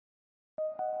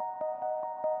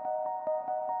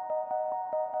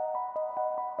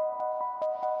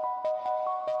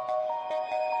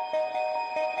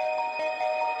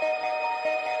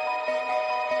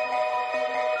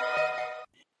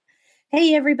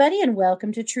Hey, everybody, and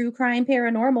welcome to True Crime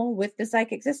Paranormal with the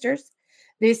Psychic Sisters.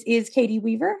 This is Katie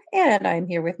Weaver, and I'm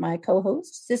here with my co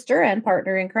host, sister, and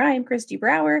partner in crime, Christy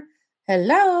Brower.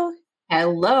 Hello.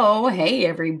 Hello. Hey,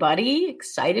 everybody.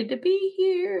 Excited to be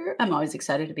here. I'm always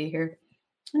excited to be here.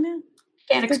 I know.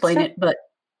 Can't Good explain stuff. it, but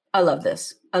I love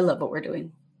this. I love what we're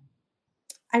doing.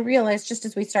 I realized just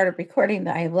as we started recording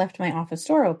that I have left my office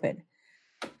door open.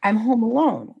 I'm home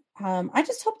alone. I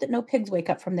just hope that no pigs wake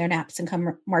up from their naps and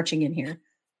come marching in here.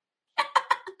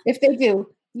 If they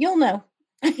do, you'll know.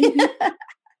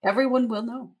 Everyone will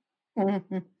know.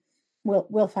 Mm-hmm.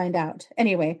 We'll find out.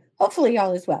 Anyway, hopefully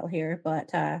all is well here,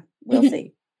 but we'll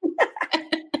see.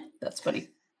 That's funny.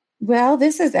 Well,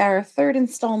 this is our third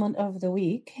installment of the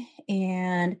week,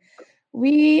 and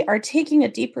we are taking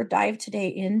a deeper dive today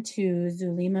into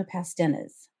Zulema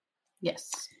Pastenes.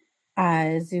 Yes.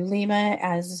 Zulema,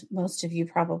 as most of you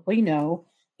probably know,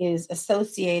 is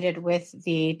associated with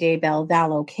the Daybell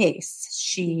Vallow case.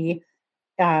 She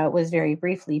was very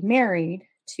briefly married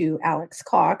to Alex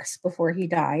Cox before he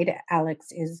died. Alex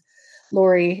is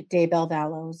Lori Daybell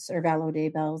Vallow's, or Vallow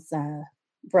Daybell's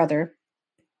brother.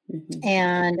 Mm-hmm.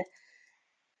 And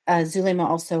Zulema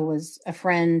also was a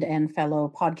friend and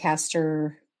fellow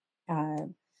podcaster,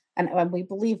 and we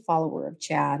believe follower of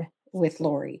Chad with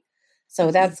Lori. So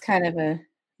that's kind of a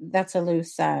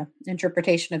loose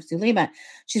interpretation of Zulema.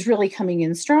 She's really coming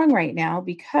in strong right now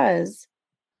because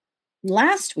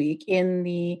last week, in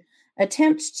the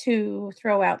attempt to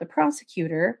throw out the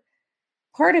prosecutor,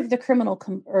 part of the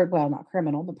not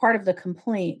criminal, but part of the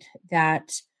complaint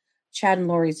that Chad and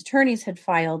Lori's attorneys had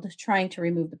filed trying to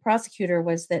remove the prosecutor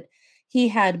was that he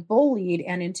had bullied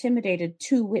and intimidated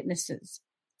two witnesses,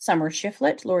 Summer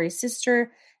Shiflett, Lori's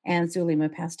sister, and Zulema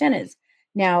Pastenes.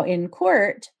 Now, in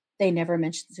court, they never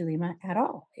mentioned Zulema at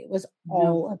all. It was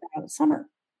all about Summer.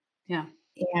 Yeah.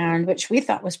 And which we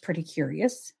thought was pretty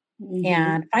curious. Mm-hmm.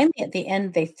 And finally, at the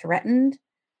end, they threatened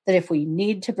that if we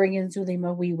need to bring in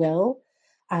Zulema, we will.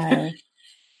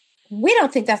 We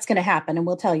don't think that's going to happen, and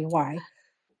we'll tell you why.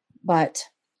 But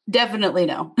definitely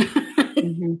no.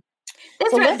 Mm-hmm. They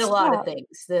threatened a lot of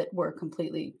things that were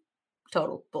completely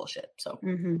total bullshit. So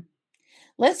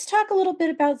let's talk a little bit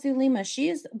about Zulema. She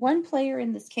is one player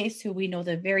in this case who we know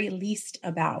the very least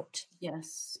about.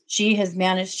 Yes. She has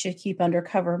managed to keep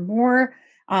undercover more.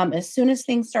 As soon as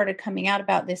things started coming out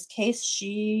about this case,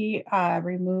 she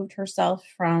removed herself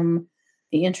from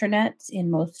the internet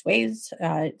in most ways.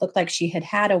 It looked like she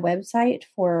had a website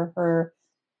for her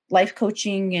life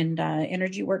coaching and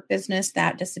energy work business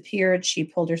that disappeared. She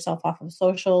pulled herself off of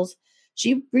socials.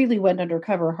 She really went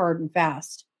undercover hard and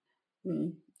fast.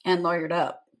 And lawyered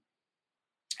up.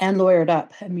 And lawyered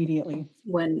up immediately.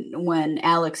 When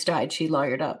Alex died, she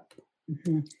lawyered up.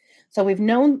 Mm-hmm. So we've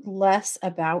known less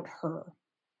about her.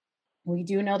 We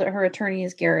do know that her attorney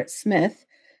is Garrett Smith,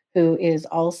 who is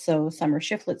also Summer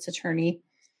Shiflett's attorney.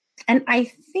 And I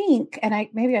think,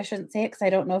 maybe I shouldn't say it because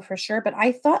I don't know for sure, but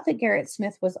I thought that Garrett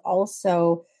Smith was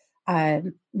also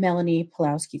Melanie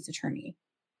Pulowski's attorney.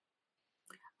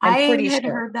 I had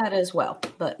heard that as well,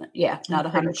 but yeah, not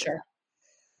 100% sure.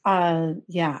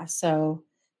 Yeah. So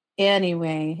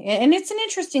anyway, and it's an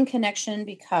interesting connection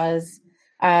because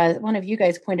one of you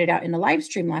guys pointed out in the live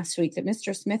stream last week that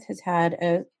Mr. Smith has had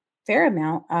a fair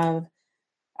amount of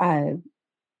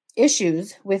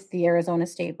issues with the Arizona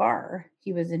State Bar.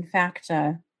 He was, in fact,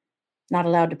 not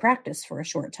allowed to practice for a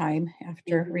short time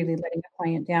after really letting the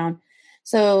client down.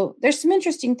 So there's some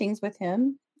interesting things with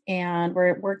him, and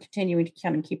we're continuing to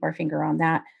kind of keep our finger on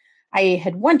that. I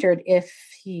had wondered if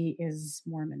he is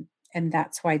Mormon, and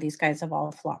that's why these guys have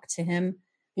all flocked to him,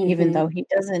 even though he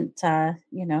doesn't,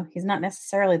 he's not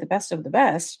necessarily the best of the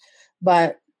best,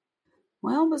 but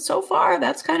so far,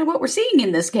 that's kind of what we're seeing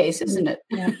in this case, isn't it?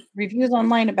 Yeah. Reviews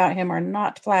online about him are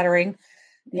not flattering.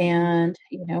 And,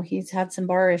 he's had some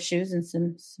bar issues and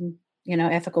some,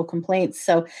 ethical complaints.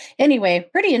 So anyway,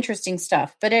 pretty interesting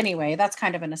stuff. But anyway, that's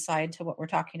kind of an aside to what we're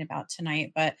talking about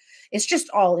tonight. But it's just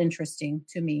all interesting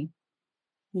to me.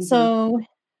 So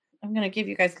I'm going to give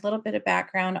you guys a little bit of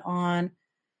background on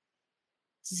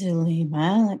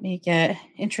Zulema. Let me get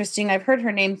interesting. I've heard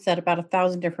her name said about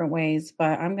 1,000 different ways,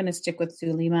 but I'm going to stick with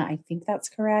Zulema. I think that's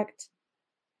correct.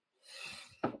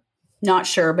 Not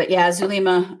sure, but yeah,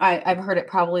 Zulema, I've heard it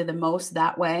probably the most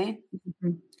that way.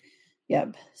 Mm-hmm.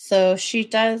 Yep. So she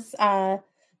does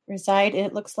reside,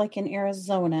 it looks like, in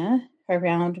Arizona,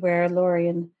 around where Lori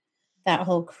and that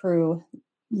whole crew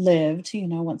lived,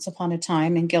 once upon a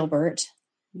time in Gilbert,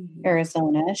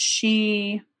 Arizona.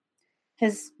 She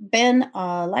has been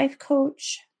a life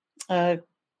coach, at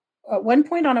one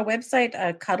point on a website,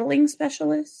 a cuddling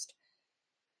specialist.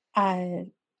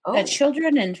 Oh.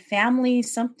 children and family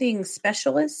something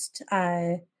specialist.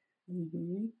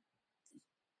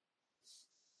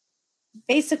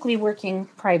 Basically working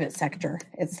private sector,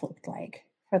 it's looked like,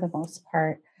 for the most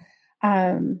part.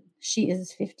 She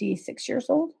is 56 years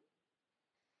old.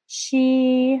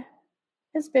 She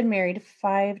has been married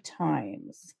 5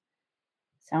 times.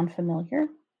 Sound familiar?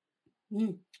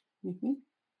 Mm-hmm.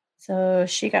 So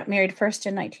she got married first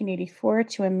in 1984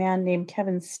 to a man named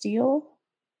Kevin Steele.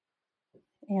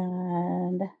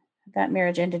 And that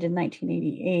marriage ended in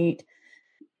 1988.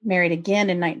 Married again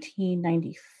in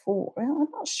 1994. Well,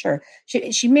 I'm not sure.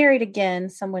 She married again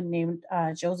someone named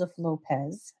Joseph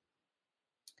Lopez.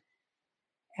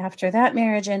 After that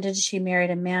marriage ended, she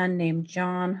married a man named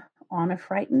John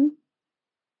Onifrighton.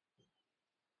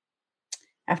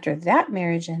 After that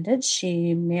marriage ended,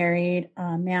 she married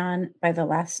a man by the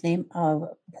last name of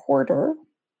Porter.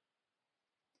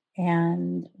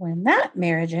 And when that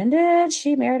marriage ended,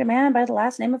 she married a man by the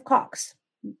last name of Cox,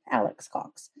 Alex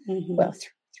Cox. Mm-hmm. Well,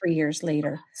 3 years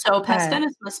later. So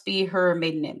Pastenes must be her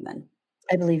maiden name then.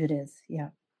 I believe it is. Yeah.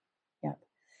 Yeah.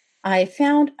 I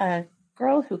found a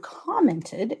girl who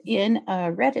commented in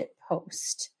a Reddit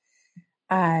post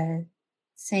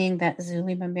saying that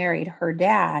Zulema married her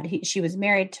dad. She was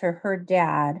married to her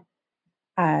dad.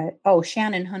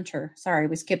 Shannon Hunter. Sorry,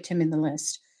 we skipped him in the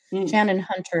list. Shannon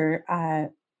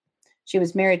Hunter. She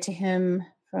was married to him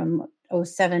from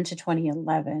 2007 to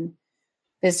 2011.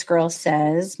 This girl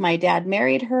says, my dad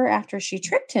married her after she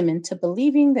tricked him into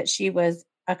believing that she was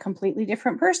a completely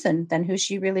different person than who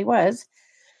she really was,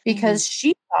 because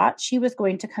she thought she was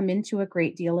going to come into a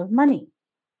great deal of money.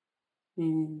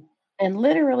 And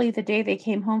literally the day they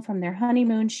came home from their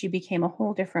honeymoon, she became a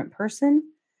whole different person.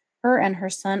 Her and her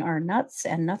son are nuts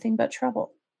and nothing but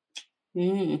trouble.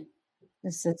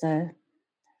 This is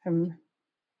from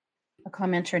a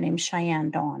commenter named Cheyenne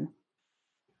Dawn.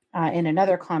 In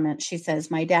another comment, she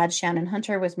says, my dad, Shannon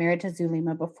Hunter, was married to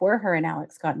Zulema before her and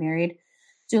Alex got married.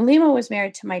 Zulema was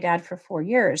married to my dad for 4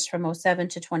 years, from 2007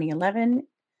 to 2011.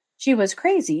 She was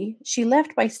crazy. She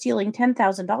left by stealing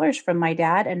 $10,000 from my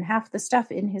dad and half the stuff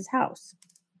in his house.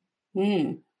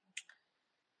 Who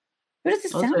does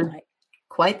this sound like?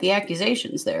 Quite the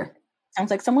accusations there.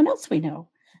 Sounds like someone else we know.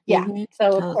 Yeah.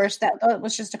 So, of course, that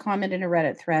was just a comment in a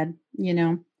Reddit thread,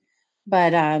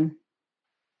 But at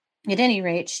any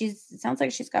rate, it sounds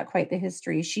like she's got quite the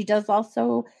history. She does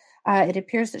also, it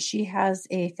appears that she has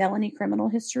a felony criminal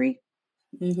history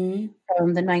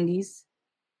from the 90s.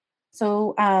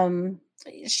 So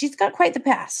she's got quite the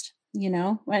past,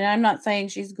 and I'm not saying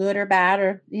she's good or bad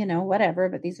or, whatever,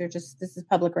 but this is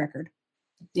public record.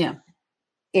 Yeah.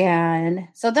 And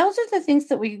so those are the things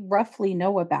that we roughly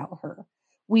know about her.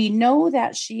 We know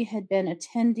that she had been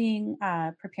attending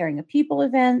Preparing a People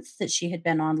events, that she had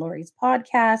been on Lori's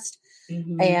podcast,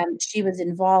 and she was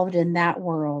involved in that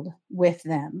world with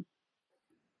them.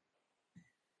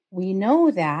 We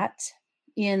know that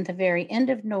in the very end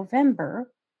of November,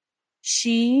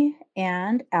 she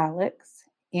and Alex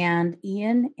and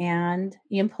Ian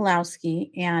Pulowski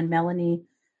and Melanie,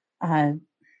 I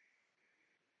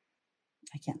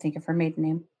can't think of her maiden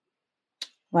name.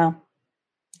 Well,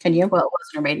 can you? Well, it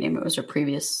wasn't her maiden name. It was her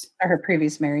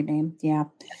previous married name. Yeah.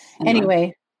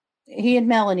 Anyway, he and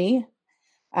Melanie,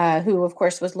 who of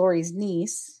course was Lori's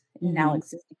niece and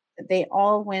Alex's, they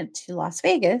all went to Las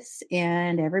Vegas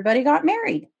and everybody got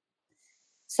married.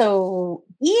 So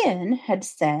Ian had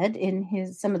said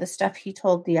in some of the stuff he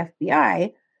told the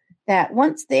FBI that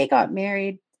once they got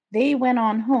married, they went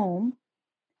on home,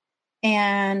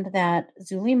 and that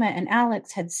Zulema and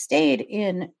Alex had stayed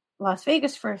in Las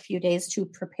Vegas for a few days to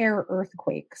prepare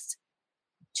earthquakes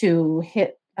to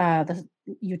hit the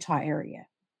Utah area.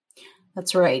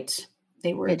 That's right.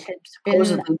 They were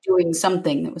supposedly doing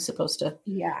something that was supposed to.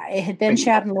 Yeah, it had been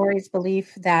Chad and Lori's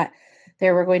belief that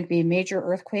there were going to be major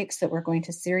earthquakes that were going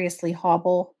to seriously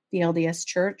hobble the LDS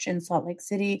Church in Salt Lake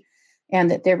City, and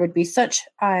that there would be such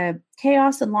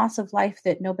chaos and loss of life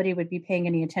that nobody would be paying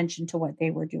any attention to what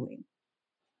they were doing.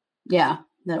 Yeah,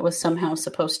 that was somehow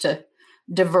supposed to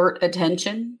divert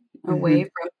attention away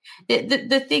from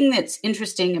the thing that's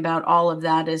interesting about all of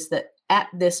that is that at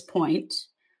this point,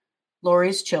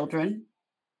 Lori's children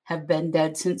have been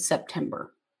dead since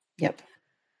September. Yep.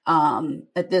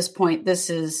 At this point, this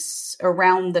is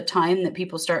around the time that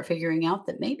people start figuring out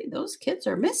that maybe those kids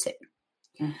are missing.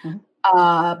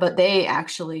 But they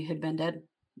actually had been dead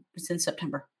since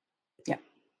September.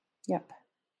 Yep.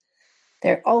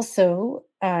 They're also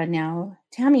now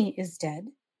Tammy is dead.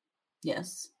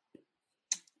 Yes.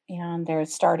 And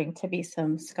there's starting to be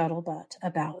some scuttlebutt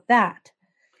about that.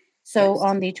 So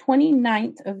on the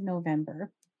 29th of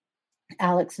November,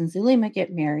 Alex and Zulema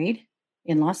get married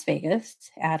in Las Vegas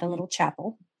at a little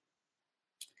chapel.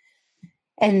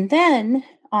 And then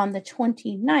on the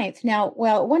 29th, now,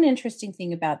 well, one interesting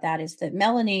thing about that is that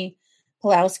Melanie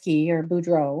Pulowski, or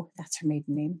Boudreaux, that's her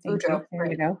maiden name. Thank you. Boudreaux, There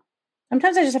right. you go.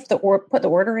 Sometimes I just have to put the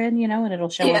order in, and it'll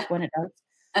show up when it does.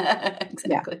 Yeah.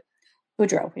 Exactly.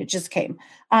 Boudreaux, it just came.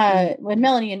 Mm-hmm. When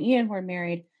Melanie and Ian were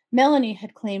married, Melanie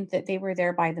had claimed that they were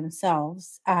there by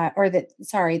themselves,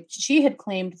 she had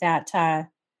claimed that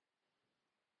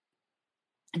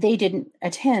they didn't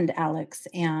attend Alex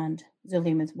and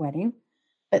Zulema's wedding.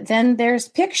 But then there's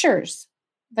pictures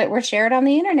that were shared on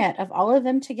the internet of all of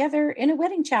them together in a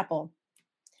wedding chapel.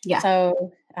 Yeah.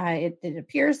 So it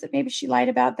appears that maybe she lied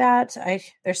about that.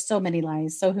 There's so many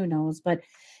lies, so who knows? But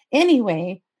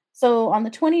anyway, so on the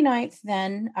 29th,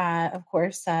 then, of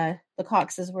course, the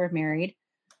Coxes were married.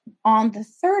 On the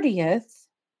 30th,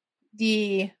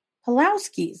 the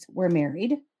Pulowskis were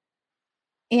married.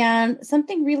 And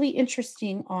something really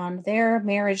interesting on their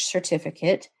marriage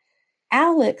certificate,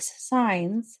 Alex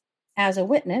signs as a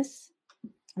witness.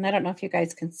 And I don't know if you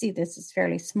guys can see this, it's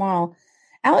fairly small.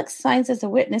 Alex signs as a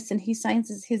witness, and he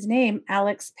signs as his name,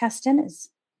 Alex Pastenes.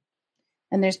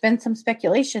 And there's been some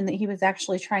speculation that he was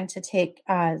actually trying to take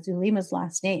Zulema's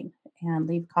last name and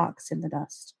leave Cox in the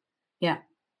dust. Yeah.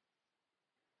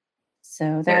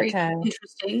 So Very that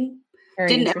interesting. very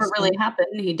Didn't interesting. ever really happen.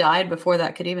 He died before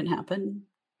that could even happen.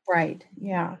 Right.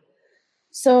 Yeah.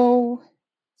 So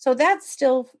that's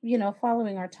still,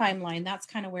 following our timeline. That's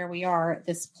kind of where we are at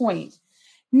this point.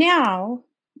 Now,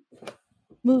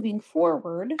 moving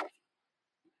forward,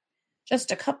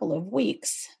 just a couple of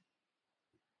weeks.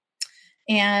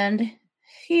 And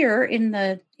here in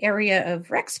the area of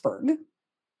Rexburg,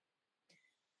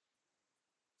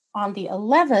 on the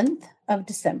 11th of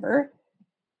December,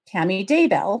 Tammy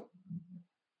Daybell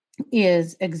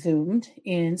is exhumed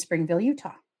in Springville,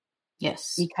 Utah.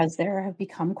 Yes. Because there have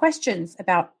become questions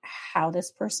about how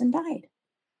this person died.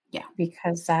 Yeah.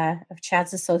 Because of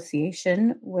Chad's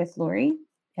association with Lori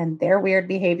and their weird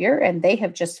behavior. And they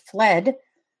have just fled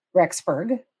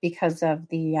Rexburg because of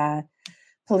the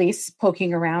police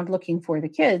poking around looking for the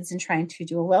kids and trying to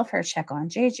do a welfare check on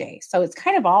JJ. So it's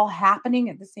kind of all happening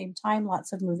at the same time,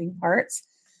 lots of moving parts.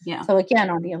 Yeah. So again,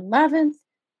 on the 11th,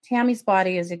 Tammy's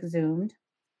body is exhumed.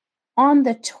 On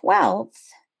the 12th,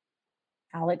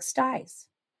 Alex dies.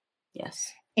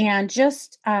 Yes. And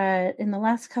just in the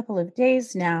last couple of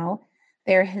days now,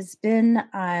 there has been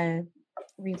a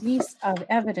release of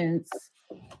evidence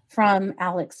from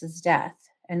Alex's death.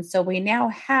 And so we now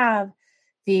have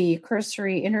the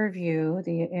cursory interview,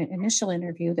 the initial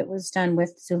interview that was done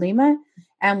with Zulema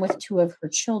and with two of her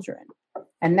children.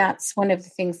 And that's one of the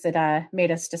things that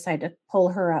made us decide to pull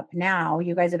her up now.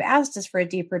 You guys have asked us for a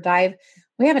deeper dive.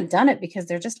 We haven't done it because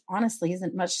there just honestly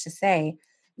isn't much to say.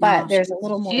 But there's a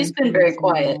little more. She's been very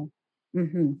quiet.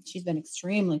 Mm-hmm. She's been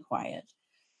extremely quiet.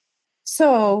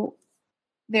 So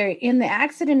there, in the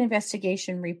accident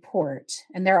investigation report,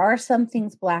 and there are some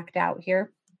things blacked out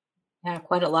here. Yeah,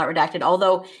 quite a lot redacted.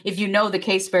 Although, if you know the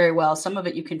case very well, some of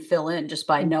it you can fill in just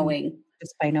by knowing.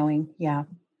 Just by knowing, yeah.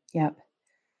 Yep.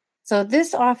 So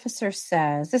this officer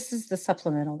says, this is the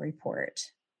supplemental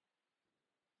report.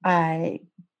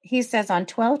 He says on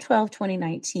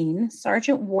 12/12/2019,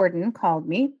 Sergeant Warden called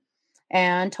me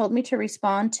and told me to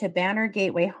respond to Banner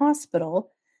Gateway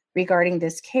Hospital regarding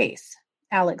this case.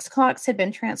 Alex Cox had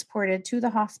been transported to the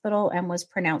hospital and was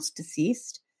pronounced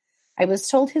deceased. I was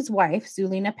told his wife,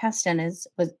 Zulema Pastenes,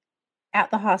 was at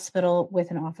the hospital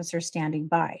with an officer standing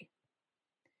by.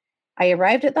 I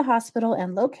arrived at the hospital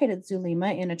and located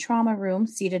Zulema in a trauma room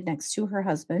seated next to her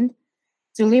husband.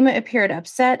 Zulema appeared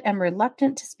upset and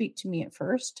reluctant to speak to me at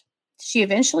first. She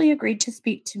eventually agreed to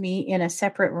speak to me in a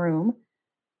separate room.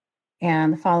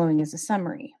 And the following is a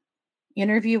summary.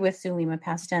 Interview with Zulema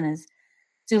Pastenes.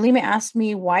 Zulema asked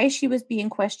me why she was being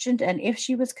questioned and if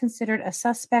she was considered a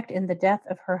suspect in the death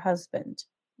of her husband.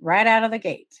 Right out of the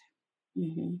gate.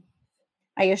 Mm-hmm.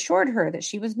 I assured her that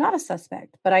she was not a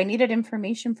suspect, but I needed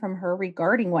information from her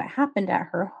regarding what happened at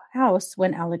her house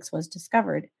when Alex was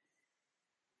discovered.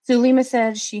 Zulema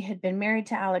said she had been married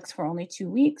to Alex for only 2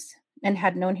 weeks and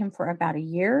had known him for about a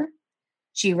year.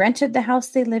 She rented the house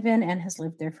they live in and has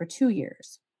lived there for 2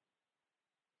 years.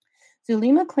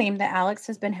 Zulema claimed that Alex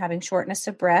has been having shortness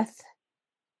of breath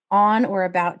on or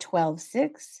about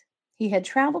 12/6. He had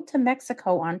traveled to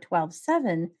Mexico on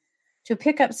 12/7 to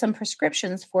pick up some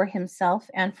prescriptions for himself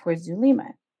and for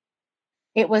Zulema.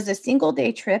 It was a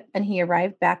single-day trip, and he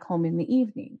arrived back home in the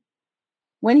evening.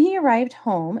 When he arrived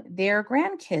home, their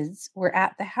grandkids were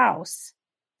at the house.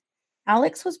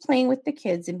 Alex was playing with the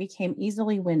kids and became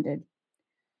easily winded.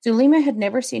 Zulema had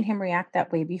never seen him react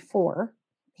that way before.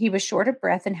 He was short of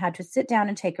breath and had to sit down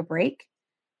and take a break.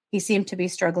 He seemed to be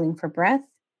struggling for breath.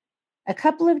 A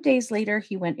couple of days later,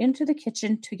 he went into the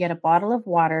kitchen to get a bottle of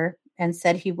water and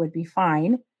said he would be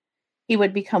fine. He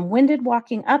would become winded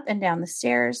walking up and down the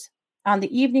stairs. On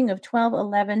the evening of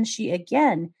 12/11, she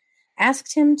again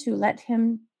asked him to let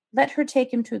her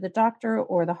take him to the doctor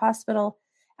or the hospital.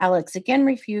 Alex again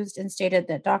refused and stated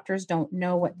that doctors don't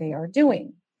know what they are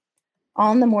doing.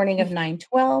 On the morning of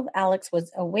 9/12, Alex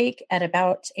was awake at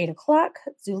about 8 o'clock.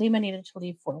 Zulema needed to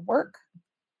leave for work.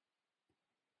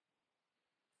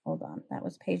 Hold on, that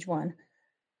was page 1.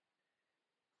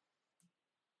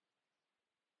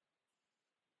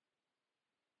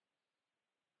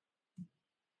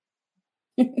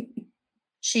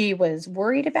 She was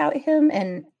worried about him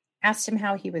and asked him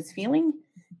how he was feeling.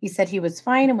 He said he was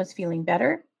fine and was feeling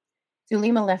better.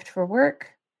 Zulema left for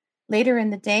work. Later in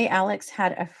the day, Alex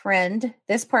had a friend.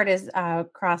 This part is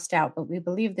crossed out, but we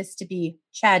believe this to be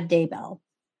Chad Daybell.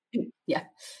 Yeah.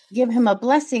 Give him a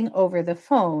blessing over the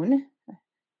phone.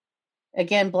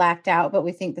 Again, blacked out, but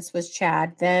we think this was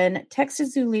Chad. Then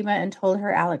texted Zulema and told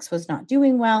her Alex was not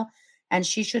doing well and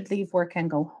she should leave work and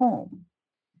go home.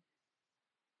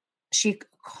 She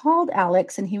called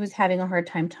Alex and he was having a hard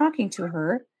time talking to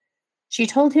her. She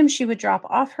told him she would drop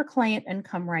off her client and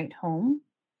come right home.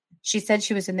 She said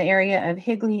she was in the area of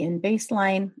Higley and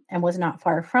Baseline and was not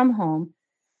far from home.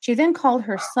 She then called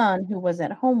her son, who was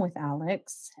at home with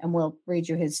Alex, and we'll read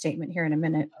you his statement here in a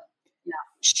minute. Yeah.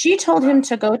 She told him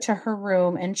to go to her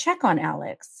room and check on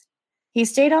Alex. He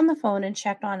stayed on the phone and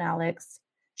checked on Alex.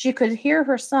 She could hear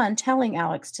her son telling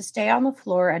Alex to stay on the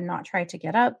floor and not try to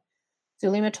get up.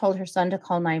 Zulema told her son to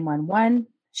call 911.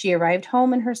 She arrived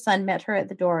home and her son met her at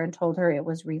the door and told her it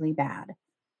was really bad.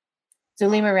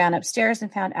 Zulema ran upstairs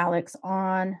and found Alex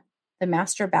on the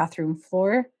master bathroom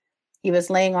floor. He was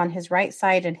laying on his right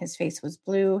side and his face was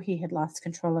blue. He had lost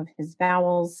control of his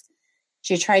bowels.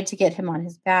 She tried to get him on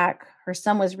his back. Her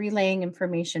son was relaying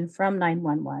information from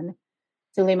 911.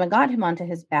 Zulema got him onto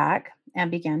his back and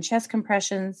began chest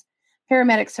compressions.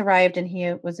 Paramedics arrived and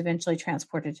he was eventually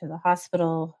transported to the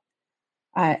hospital.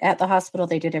 At the hospital,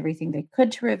 they did everything they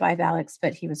could to revive Alex,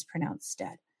 but he was pronounced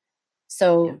dead.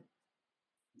 So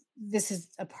this is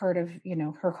a part of,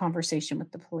 her conversation with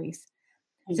the police.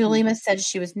 Zulema said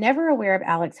she was never aware of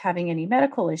Alex having any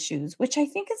medical issues, which I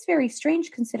think is very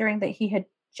strange considering that he had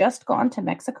just gone to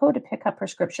Mexico to pick up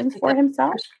prescriptions for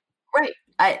himself. Right.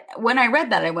 When I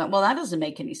read that, I went, well, that doesn't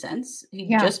make any sense.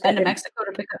 He'd just been to Mexico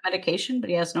to pick up medication, but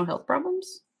he has no health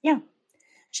problems. Yeah.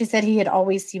 She said he had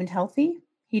always seemed healthy.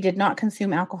 He did not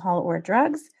consume alcohol or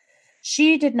drugs.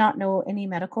 She did not know any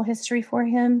medical history for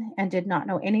him and did not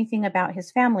know anything about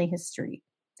his family history.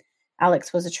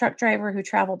 Alex was a truck driver who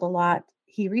traveled a lot.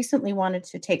 He recently wanted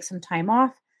to take some time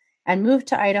off and moved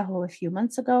to Idaho a few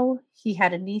months ago. He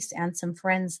had a niece and some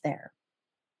friends there.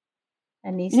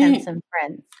 Let's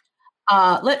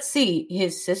see.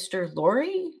 His sister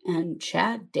Lori and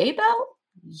Chad Daybell?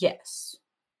 Yes.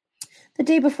 The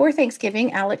day before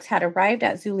Thanksgiving, Alex had arrived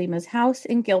at Zulema's house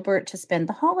in Gilbert to spend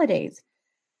the holidays.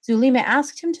 Zulema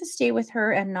asked him to stay with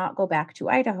her and not go back to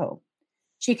Idaho.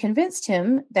 She convinced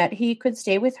him that he could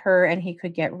stay with her and he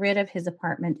could get rid of his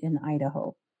apartment in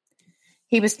Idaho.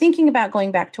 He was thinking about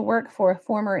going back to work for a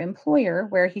former employer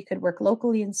where he could work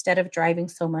locally instead of driving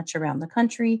so much around the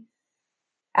country.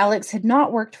 Alex had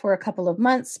not worked for a couple of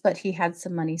months, but he had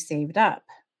some money saved up.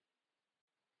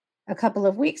 A couple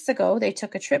of weeks ago, they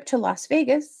took a trip to Las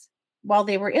Vegas. While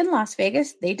they were in Las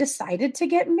Vegas, they decided to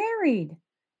get married.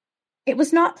 It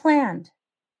was not planned,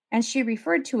 and she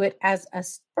referred to it as a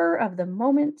spur of the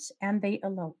moment, and they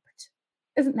eloped.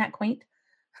 Isn't that quaint?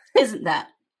 Isn't that?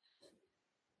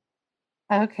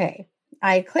 Okay.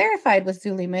 I clarified with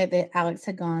Zulema that Alex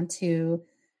had gone to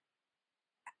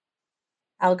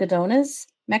Algodones,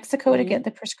 Mexico, to get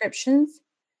the prescriptions.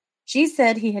 She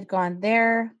said he had gone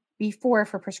there before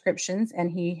for prescriptions,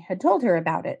 and he had told her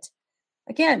about it.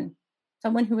 Again,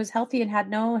 someone who was healthy and had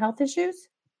no health issues?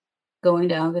 Going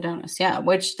to Algodones, yeah,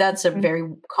 which that's a very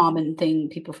common thing.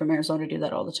 People from Arizona do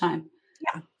that all the time.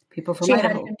 Yeah. People from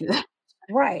Idaho do that.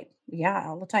 Right. Yeah,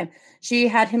 all the time. She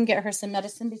had him get her some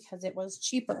medicine because it was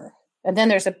cheaper. And then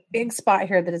there's a big spot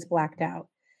here that is blacked out.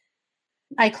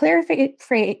 I clarified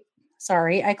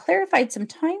some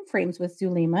time frames with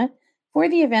Zulema for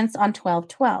the events on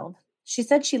 12/12. She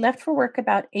said she left for work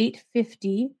about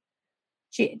 8:50.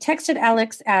 She texted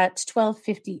Alex at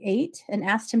 12:58 and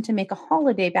asked him to make a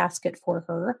holiday basket for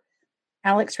her.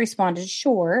 Alex responded,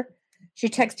 sure. She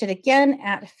texted again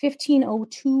at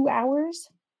 15:02 hours.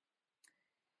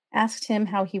 asked him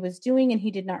how he was doing, and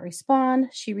he did not respond.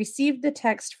 She received the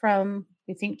text from,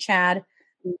 we think, Chad,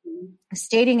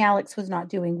 stating Alex was not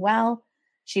doing well.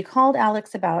 She called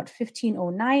Alex about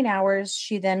 15:09 hours.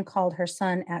 She then called her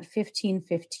son at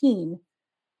 15:15.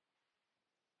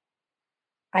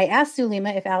 I asked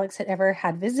Zulema if Alex had ever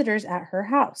had visitors at her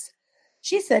house.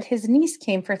 She said his niece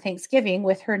came for Thanksgiving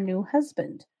with her new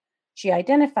husband. She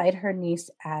identified her niece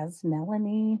as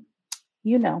Melanie,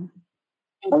 Pulowski.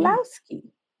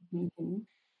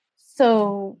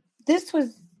 So this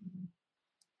was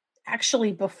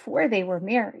actually before they were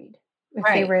married. If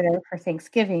they Right. were there for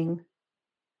Thanksgiving,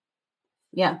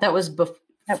 Yeah, that was that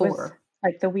was before.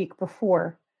 like the week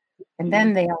before. And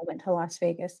then they all went to Las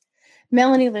Vegas.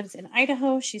 Melanie lives in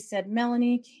Idaho. She said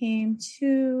Melanie came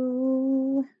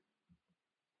to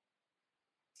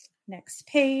next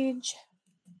page.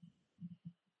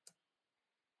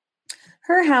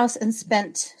 Her house and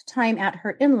spent time at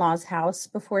her in-laws' house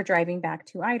before driving back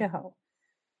to Idaho.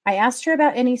 I asked her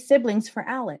about any siblings for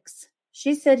Alex.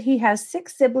 She said he has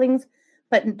 6 siblings,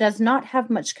 but does not have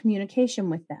much communication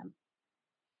with them.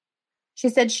 She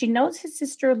said she knows his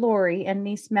sister Lori and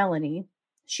niece Melanie.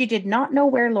 She did not know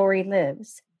where Lori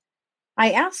lives.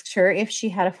 I asked her if she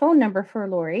had a phone number for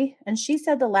Lori, and she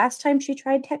said the last time she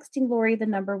tried texting Lori, the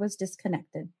number was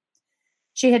disconnected.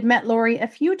 She had met Lori a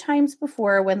few times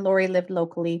before when Lori lived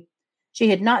locally. She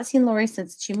had not seen Lori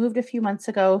since she moved a few months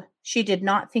ago. She did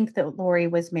not think that Lori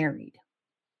was married.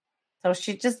 So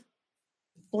she just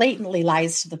blatantly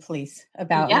lies to the police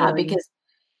about Yeah, Lori.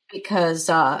 because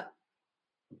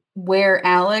where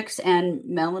Alex and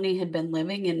Melanie had been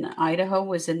living in Idaho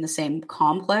was in the same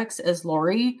complex as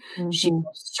Lori. She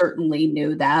certainly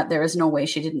knew that. There is no way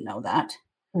she didn't know that.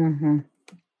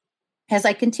 As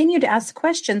I continued to ask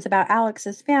questions about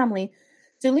Alex's family,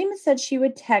 Zulema said she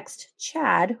would text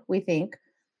Chad, we think,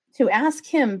 to ask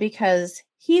him because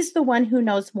he's the one who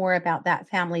knows more about that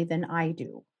family than I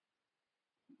do.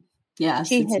 Yeah,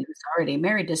 since he was already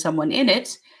married to someone in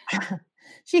it.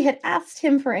 She had asked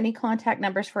him for any contact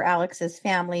numbers for Alex's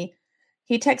family.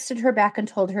 He texted her back and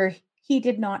told her he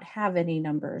did not have any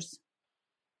numbers.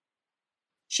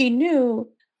 She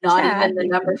knew Not Chad. even the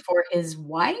number for his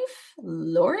wife,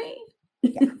 Lori?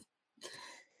 Yeah.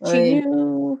 She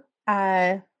knew,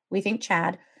 we think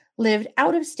Chad lived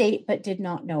out of state but did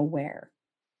not know where.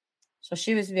 So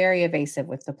she was very evasive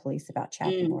with the police about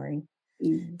Chad and Lori.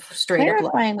 Straight up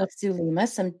Clarifying with Zulema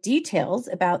some details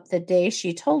about the day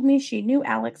she told me she knew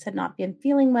Alex had not been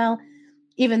feeling well,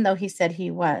 even though he said he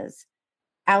was.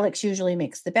 Alex usually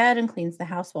makes the bed and cleans the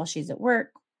house while she's at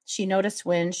work. She noticed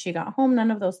when she got home, none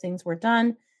of those things were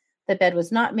done. The bed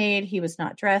was not made, he was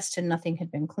not dressed, and nothing had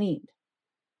been cleaned.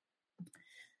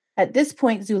 At this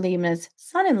point, Zulema's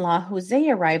son-in-law, Jose,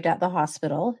 arrived at the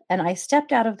hospital, and I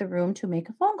stepped out of the room to make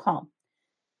a phone call.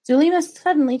 Zulema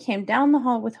suddenly came down the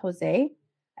hall with Jose.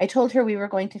 I told her we were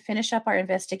going to finish up our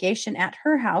investigation at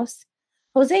her house.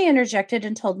 Jose interjected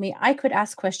and told me I could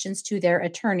ask questions to their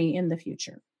attorney in the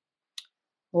future.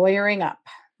 Lawyering up.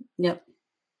 Yep.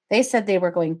 They said they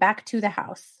were going back to the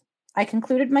house. I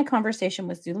concluded my conversation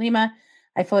with Zulema.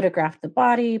 I photographed the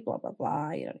body, blah, blah,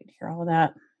 blah. You don't need to hear all of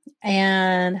that.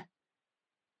 And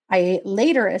I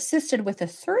later assisted with a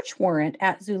search warrant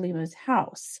at Zulema's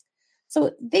house.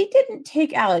 So they didn't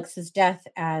take Alex's death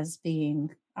as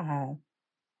being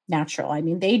natural. I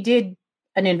mean, they did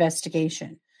an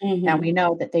investigation. Now we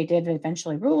know that they did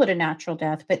eventually rule it a natural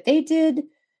death, but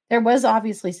there was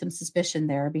obviously some suspicion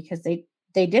there because they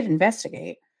did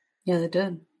investigate. Yeah, they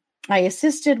did. I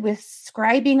assisted with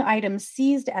scribing items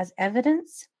seized as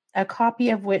evidence, a copy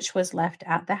of which was left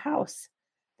at the house.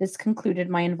 This concluded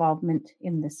my involvement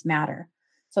in this matter.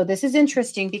 So this is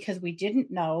interesting because we didn't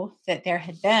know that there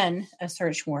had been a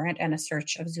search warrant and a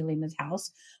search of Zulema's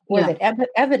house, or that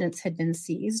evidence had been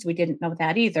seized. We didn't know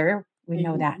that either. We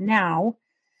know that now.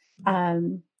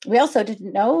 We also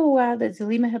didn't know that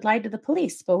Zulema had lied to the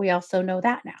police, but we also know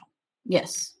that now.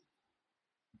 Yes.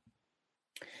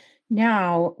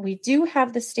 Now, we do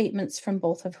have the statements from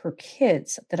both of her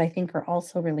kids that I think are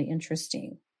also really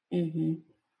interesting.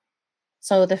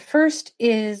 So the first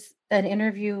is an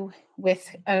interview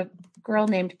with a girl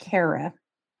named Kara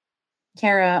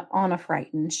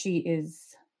Onafrighton. She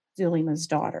is Zulema's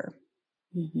daughter.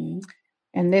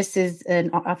 And this is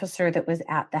an officer that was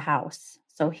at the house.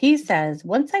 So he says,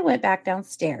 once I went back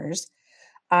downstairs,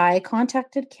 I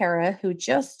contacted Kara, who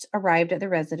just arrived at the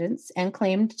residence and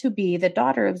claimed to be the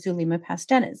daughter of Zulema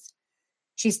Pastenes.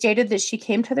 She stated that she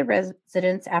came to the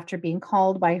residence after being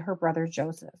called by her brother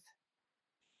Joseph.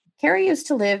 Kara used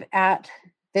to live at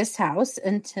this house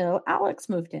until Alex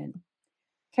moved in.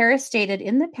 Kara stated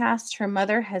in the past her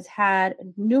mother has had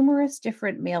numerous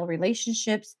different male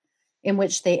relationships in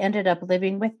which they ended up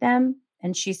living with them,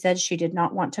 and she said she did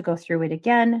not want to go through it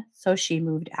again, so she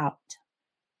moved out.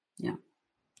 Yeah.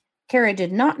 Kara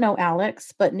did not know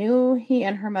Alex, but knew he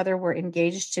and her mother were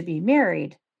engaged to be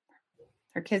married.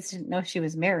 Her kids didn't know she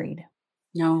was married.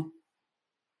 No.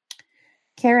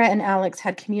 Kara and Alex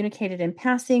had communicated in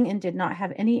passing and did not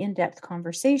have any in-depth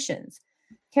conversations.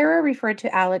 Kara referred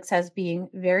to Alex as being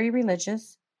very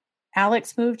religious.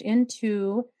 Alex moved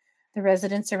into the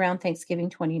residence around Thanksgiving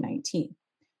 2019.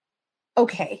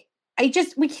 Okay,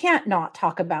 we can't not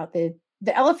talk about the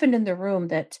elephant in the room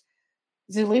that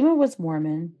Zulema was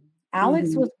Mormon.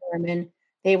 Alex was Mormon.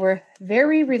 They were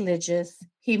very religious.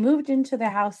 He moved into the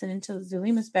house and into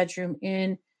Zulema's bedroom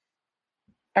in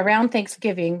around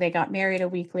Thanksgiving. They got married a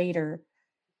week later.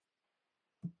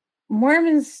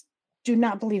 Mormons do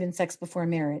not believe in sex before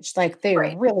marriage. Like they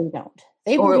Right. really don't.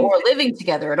 They Or believe living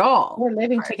together at all. or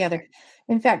living Right. together.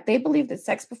 In fact, they believe that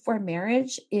sex before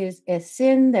marriage is a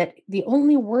sin, that the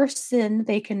only worst sin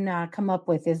they can come up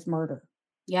with is murder.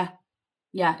 Yeah.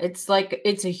 Yeah. It's like,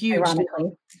 it's a huge deal.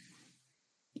 Ironically.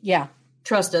 Yeah.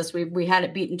 Trust us. We had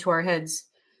it beaten to our heads.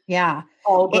 Yeah.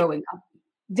 All growing up.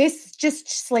 This just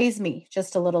slays me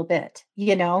just a little bit,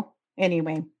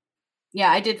 anyway.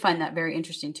 Yeah. I did find that very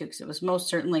interesting too, because it was most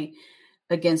certainly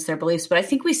against their beliefs. But I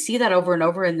think we see that over and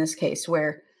over in this case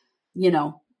where,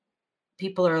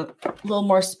 people are a little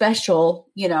more special,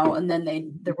 and then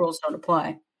the rules don't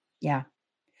apply. Yeah.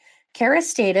 Kara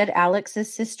stated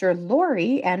Alex's sister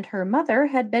Lori and her mother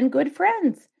had been good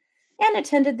friends and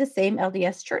attended the same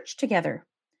LDS church together.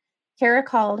 Kara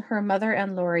called her mother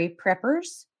and Lori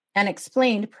preppers and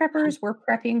explained preppers were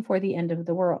prepping for the end of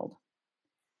the world.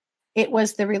 It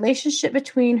was the relationship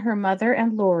between her mother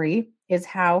and Lori is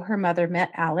how her mother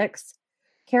met Alex.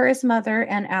 Kara's mother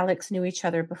and Alex knew each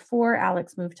other before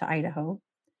Alex moved to Idaho.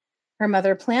 Her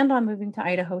mother planned on moving to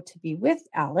Idaho to be with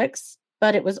Alex,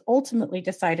 but it was ultimately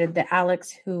decided that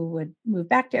Alex, who would move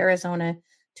back to Arizona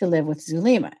to live with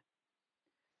Zulema.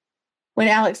 When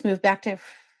Alex moved back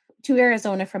to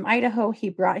Arizona from Idaho, he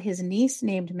brought his niece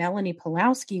named Melanie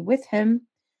Pulowski with him.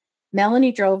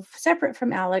 Melanie drove separate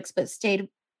from Alex, but stayed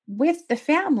with the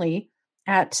family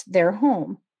at their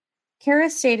home.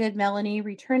 Kara stated Melanie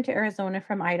returned to Arizona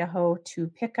from Idaho to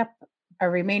pick up a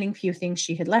remaining few things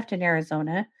she had left in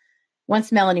Arizona.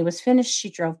 Once Melanie was finished,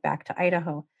 she drove back to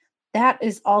Idaho. That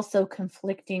is also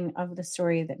conflicting of the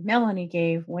story that Melanie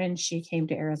gave when she came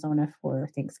to Arizona for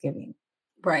Thanksgiving.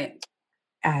 Right.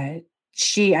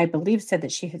 She, I believe, said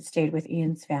that she had stayed with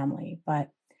Ian's family. But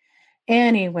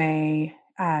anyway,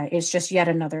 it's just yet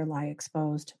another lie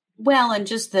exposed. Well, and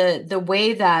just the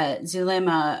way that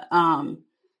Zulema,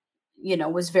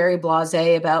 was very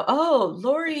blasé about, oh,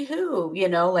 Lori who,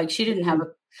 like she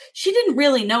didn't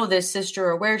really know this sister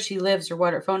or where she lives or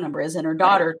what her phone number is. And her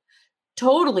daughter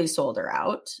totally sold her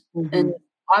out. Mm-hmm. And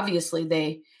obviously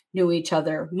they knew each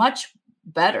other much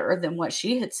better than what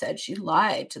she had said. She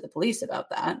lied to the police about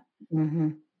that. Mm-hmm.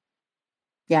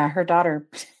 Yeah, her daughter.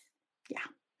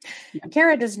 Yeah.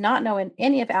 Kara does not know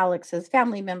any of Alex's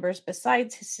family members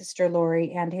besides his sister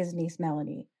Lori and his niece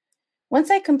Melanie. Once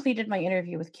I completed my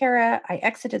interview with Kara, I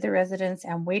exited the residence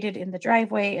and waited in the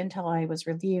driveway until I was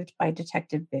relieved by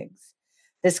Detective Biggs.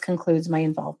 This concludes my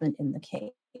involvement in the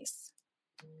case.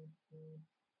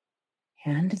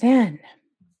 And then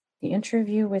the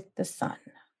interview with the son.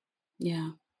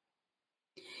 Yeah.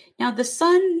 Now the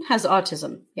son has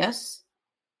autism, yes?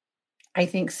 I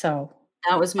think so.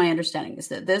 That was my understanding, is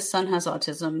that this son has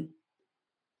autism.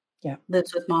 Yeah.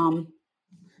 Lives with mom.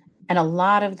 And a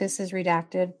lot of this is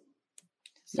redacted.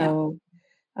 So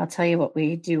I'll tell you what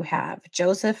we do have.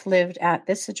 Joseph lived at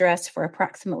this address for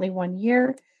approximately 1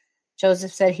 year.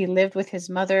 Joseph said he lived with his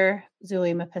mother,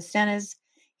 Zulema Pastenes.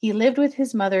 He lived with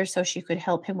his mother so she could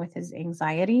help him with his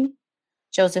anxiety.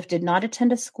 Joseph did not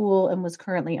attend a school and was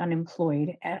currently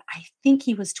unemployed. And I think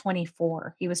he was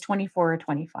 24. He was 24 or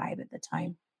 25 at the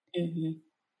time. Mm-hmm.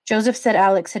 Joseph said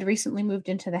Alex had recently moved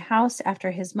into the house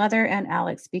after his mother and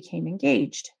Alex became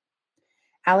engaged.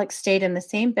 Alex stayed in the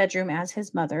same bedroom as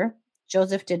his mother.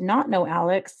 Joseph did not know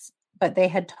Alex, but they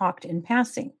had talked in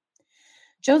passing.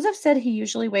 Joseph said he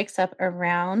usually wakes up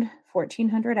around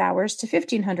 1,400 hours to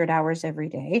 1,500 hours every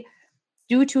day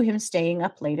due to him staying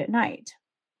up late at night.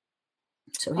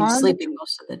 So he's sleeping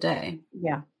most of the day.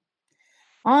 Yeah.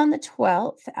 On the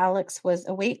 12th, Alex was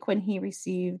awake when he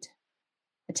received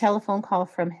a telephone call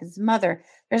from his mother.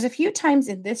 There's a few times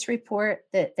in this report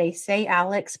that they say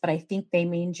Alex, but I think they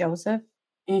mean Joseph.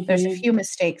 Mm-hmm. There's a few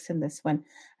mistakes in this one.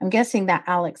 I'm guessing that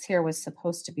Alex here was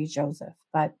supposed to be Joseph,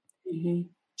 but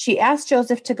She asked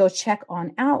Joseph to go check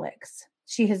on Alex.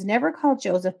 She has never called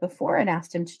Joseph before and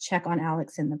asked him to check on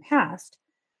Alex in the past.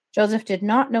 Joseph did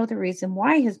not know the reason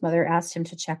why his mother asked him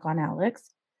to check on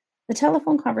Alex. The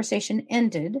telephone conversation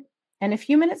ended, and a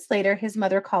few minutes later, his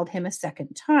mother called him a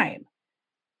second time.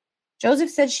 Joseph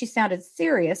said she sounded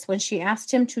serious when she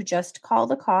asked him to just call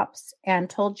the cops and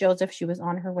told Joseph she was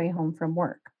on her way home from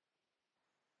work.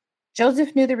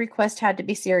 Joseph knew the request had to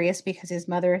be serious because his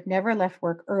mother never left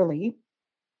work early.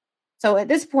 So at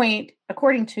this point,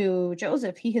 according to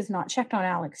Joseph, he has not checked on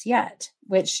Alex yet,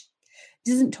 which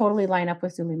doesn't totally line up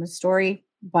with Zulema's story,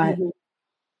 but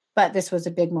this was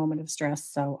a big moment of stress,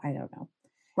 so I don't know.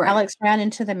 Right. Alex ran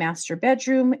into the master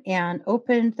bedroom and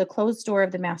opened the closed door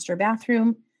of the master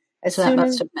bathroom. So that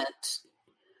must have meant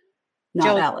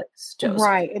not Alex, Joseph.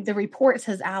 Right. The report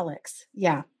says Alex.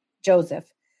 Yeah,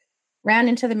 Joseph ran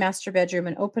into the master bedroom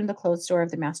and opened the closed door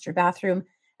of the master bathroom.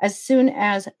 As soon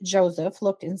as Joseph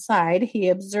looked inside, he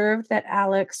observed that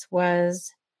Alex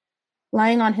was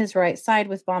lying on his right side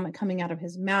with vomit coming out of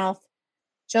his mouth.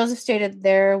 Joseph stated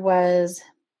there was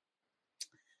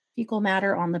fecal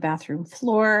matter on the bathroom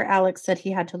floor. Alex said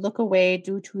he had to look away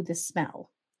due to the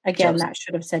smell. Again, that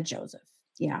should have said Joseph.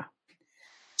 Yeah.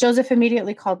 Joseph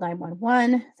immediately called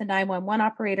 911. The 911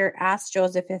 operator asked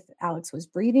Joseph if Alex was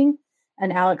breathing,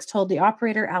 and Alex told the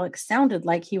operator Alex sounded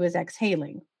like he was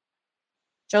exhaling.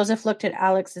 Joseph looked at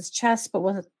Alex's chest, but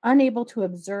was unable to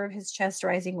observe his chest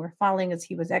rising or falling as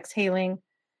he was exhaling.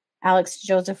 Alex and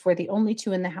Joseph were the only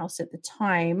two in the house at the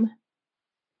time.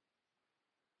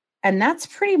 And that's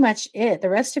pretty much it. The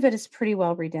rest of it is pretty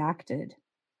well redacted.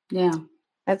 Yeah.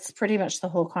 That's pretty much the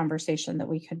whole conversation that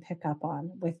we could pick up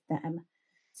on with them.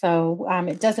 So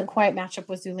it doesn't quite match up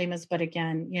with Zulema's, but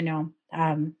again,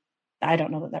 I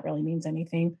don't know that really means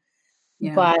anything.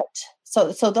 Yeah. But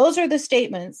so those are the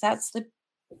statements. That's the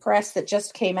press that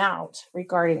just came out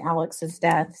regarding Alex's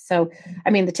death. So,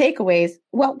 I mean, the takeaways,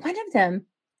 well, one of them,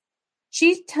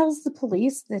 she tells the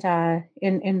police that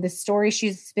in the story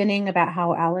she's spinning about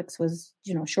how Alex was,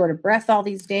 short of breath all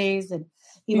these days, and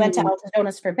he went to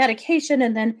Altadonas for medication,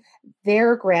 and then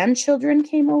their grandchildren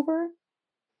came over.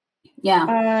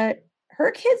 Yeah.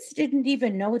 Her kids didn't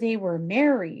even know they were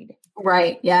married.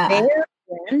 Right. Yeah. Their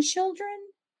grandchildren.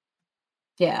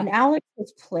 Yeah. And Alex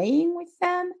was playing with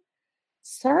them.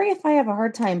 Sorry if I have a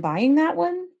hard time buying that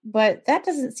one, but that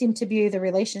doesn't seem to be the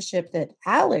relationship that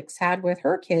Alex had with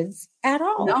her kids at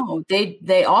all. No,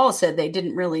 they all said they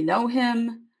didn't really know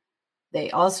him.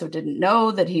 They also didn't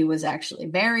know that he was actually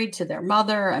married to their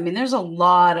mother. I mean, there's a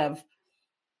lot of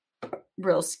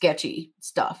real sketchy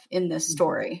stuff in this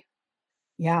story.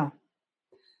 Yeah,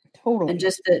 totally. And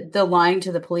just the lying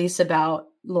to the police about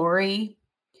Lori.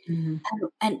 Mm-hmm.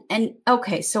 And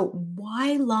okay, so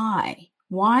why lie?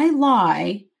 Why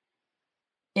lie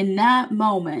in that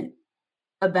moment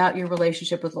about your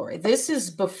relationship with Lori? This is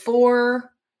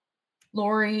before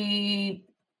Lori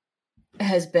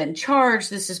has been charged.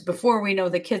 This is before we know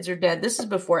the kids are dead. This is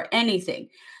before anything.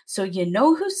 So you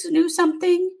know who knew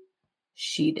something?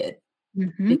 She did.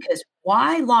 Mm-hmm. Because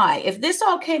why lie? If this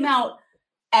all came out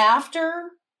after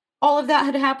all of that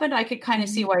had happened, I could kind of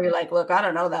see why you're like, look, I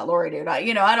don't know that Lori dude. I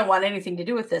don't want anything to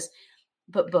do with this.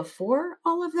 But before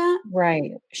all of that,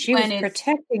 right? She was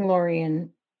protecting Lori and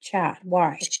Chad.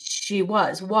 Why? She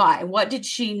was. Why? What did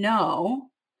she know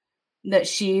that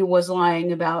she was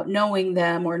lying about knowing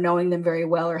them or knowing them very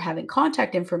well or having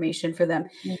contact information for them?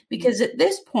 Mm-hmm. Because at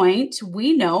this point,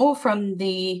 we know from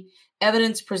the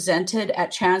evidence presented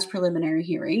at Chad's preliminary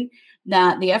hearing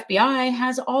that the FBI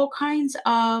has all kinds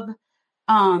of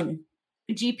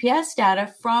GPS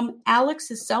data from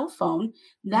Alex's cell phone.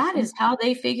 That is how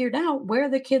they figured out where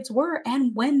the kids were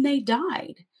and when they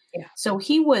died. Yeah. So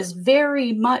he was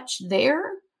very much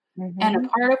there and a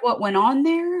part of what went on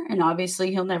there. And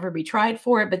obviously he'll never be tried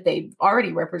for it, but they've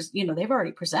already they've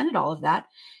already presented all of that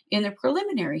in the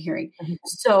preliminary hearing. Mm-hmm.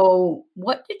 So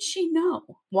what did she know?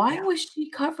 Why was she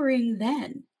covering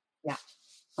then? Yeah.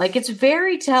 Like, it's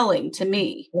very telling to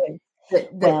me. The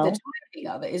timing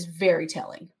of it is very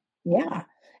telling. Yeah.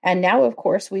 And now, of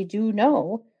course, we do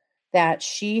know that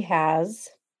she has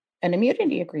an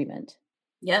immunity agreement.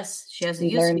 Yes, she has.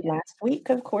 We learned last week,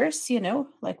 of course,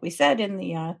 like we said in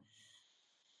the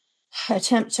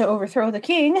attempt to overthrow the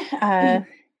king,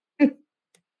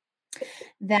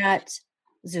 that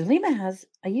Zulema has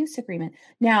a use agreement.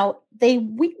 Now, they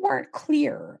weren't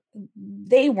clear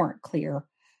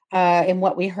in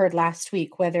what we heard last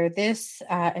week, whether this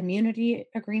immunity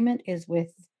agreement is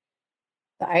with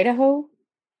the Idaho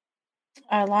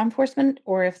law enforcement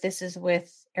or if this is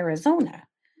with Arizona.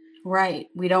 Right.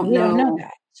 We don't know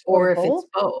that. or if it's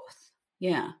both.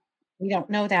 Yeah. We don't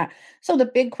know that. So the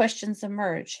big questions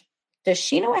emerge. Does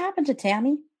she know what happened to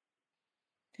Tammy?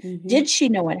 Mm-hmm. Did she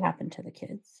know what happened to the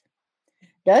kids?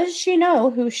 Does she know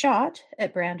who shot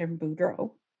at Brandon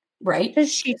Boudreaux? Right.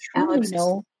 Does she truly Alex.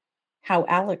 know how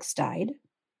Alex died?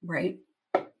 Right.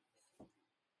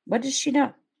 What does she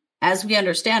know? As we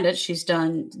understand it, she's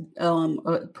done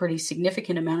a pretty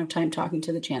significant amount of time talking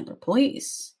to the Chandler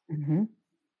police. Mm-hmm.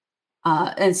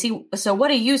 And see, so what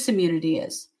a use immunity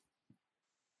is.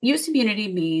 Use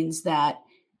immunity means that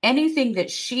anything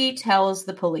that she tells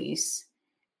the police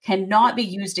cannot be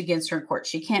used against her in court.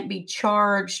 She can't be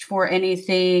charged for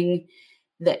anything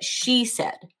that she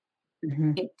said.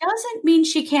 Mm-hmm. It doesn't mean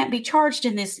she can't be charged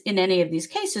in any of these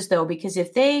cases, though, because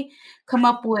if they come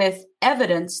up with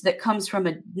evidence that comes from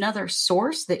another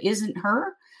source that isn't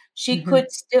her, she Mm-hmm.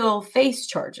 could still face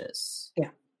charges. Yeah.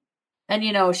 And,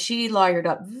 she lawyered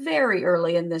up very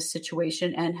early in this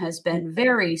situation and has been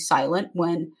very silent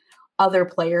when other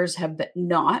players have been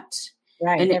not.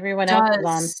 Right. And it Everyone else is on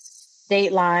does.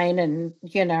 Dateline and,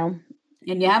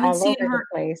 And you haven't all seen over the her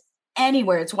place.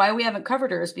 anywhere. It's why we haven't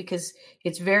covered her, is because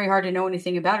it's very hard to know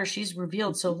anything about her. She's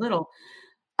revealed so little.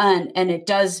 And it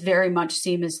does very much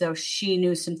seem as though she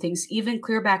knew some things, even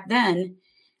clear back then.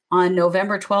 On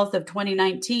November 12th of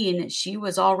 2019, she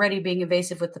was already being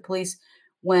evasive with the police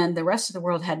when the rest of the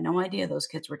world had no idea those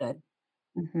kids were dead.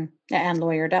 Mm-hmm. And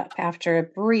lawyered up after a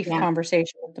brief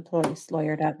conversation with the police,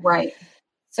 lawyered up. Right.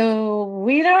 So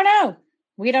we don't know.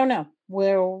 We don't know.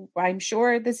 Well, I'm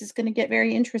sure this is going to get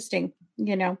very interesting,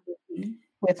 Mm-hmm.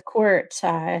 with court.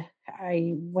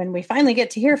 When we finally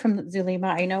get to hear from Zulema,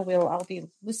 I know I'll be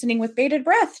listening with bated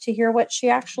breath to hear what she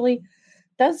actually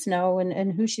does know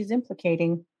and who she's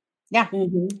implicating. Yeah.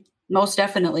 Mm-hmm. Most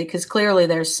definitely, because clearly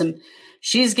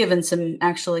she's given some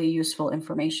actually useful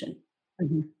information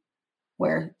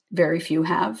where very few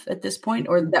have at this point,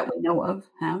 or that we know of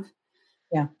have.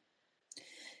 Yeah.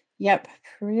 Yep.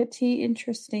 Pretty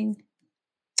interesting.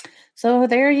 So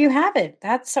there you have it.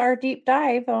 That's our deep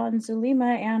dive on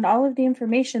Zulema and all of the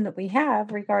information that we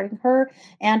have regarding her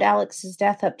and Alex's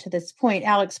death up to this point.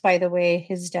 Alex, by the way,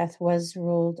 his death was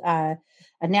ruled a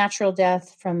natural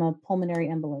death from a pulmonary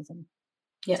embolism.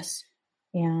 Yes.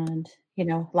 And,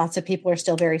 lots of people are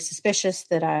still very suspicious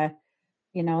that,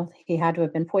 he had to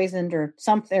have been poisoned or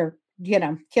something, or,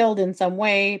 killed in some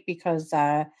way because...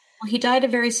 well, he died a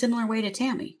very similar way to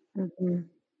Tammy. Mm-hmm.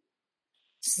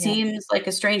 Seems like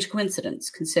a strange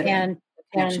coincidence, considering.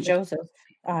 And Joseph.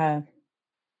 And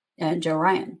Joe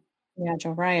Ryan. Yeah,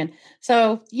 Joe Ryan.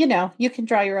 So, you can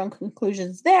draw your own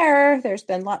conclusions there. There's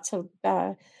been lots of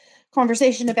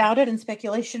conversation about it and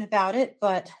speculation about it,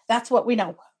 but that's what we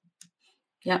know.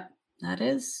 Yep, that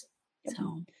is.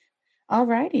 So, all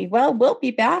righty. Well, we'll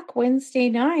be back Wednesday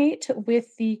night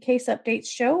with the Case Updates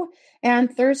show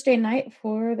and Thursday night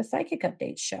for the Psychic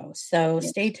Updates show. So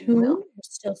stay tuned. There's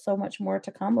still so much more to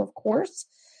come, of course,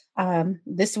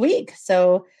 this week.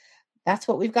 So that's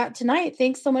what we've got tonight.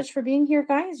 Thanks so much for being here,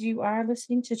 guys. You are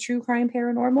listening to True Crime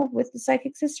Paranormal with the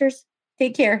Psychic Sisters.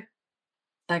 Take care.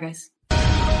 Bye, guys.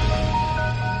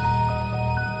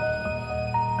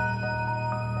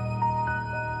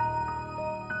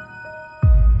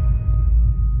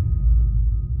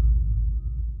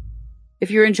 If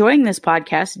you're enjoying this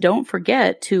podcast, don't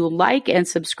forget to like and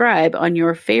subscribe on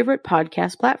your favorite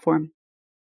podcast platform.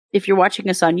 If you're watching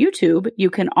us on YouTube, you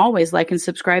can always like and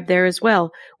subscribe there as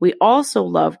well. We also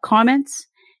love comments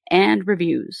and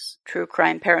reviews. True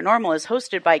Crime Paranormal is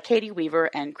hosted by Katie Weaver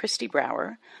and Christy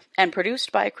Brower and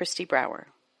produced by Christy Brower.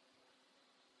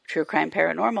 True Crime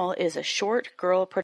Paranormal is a Short Girl production.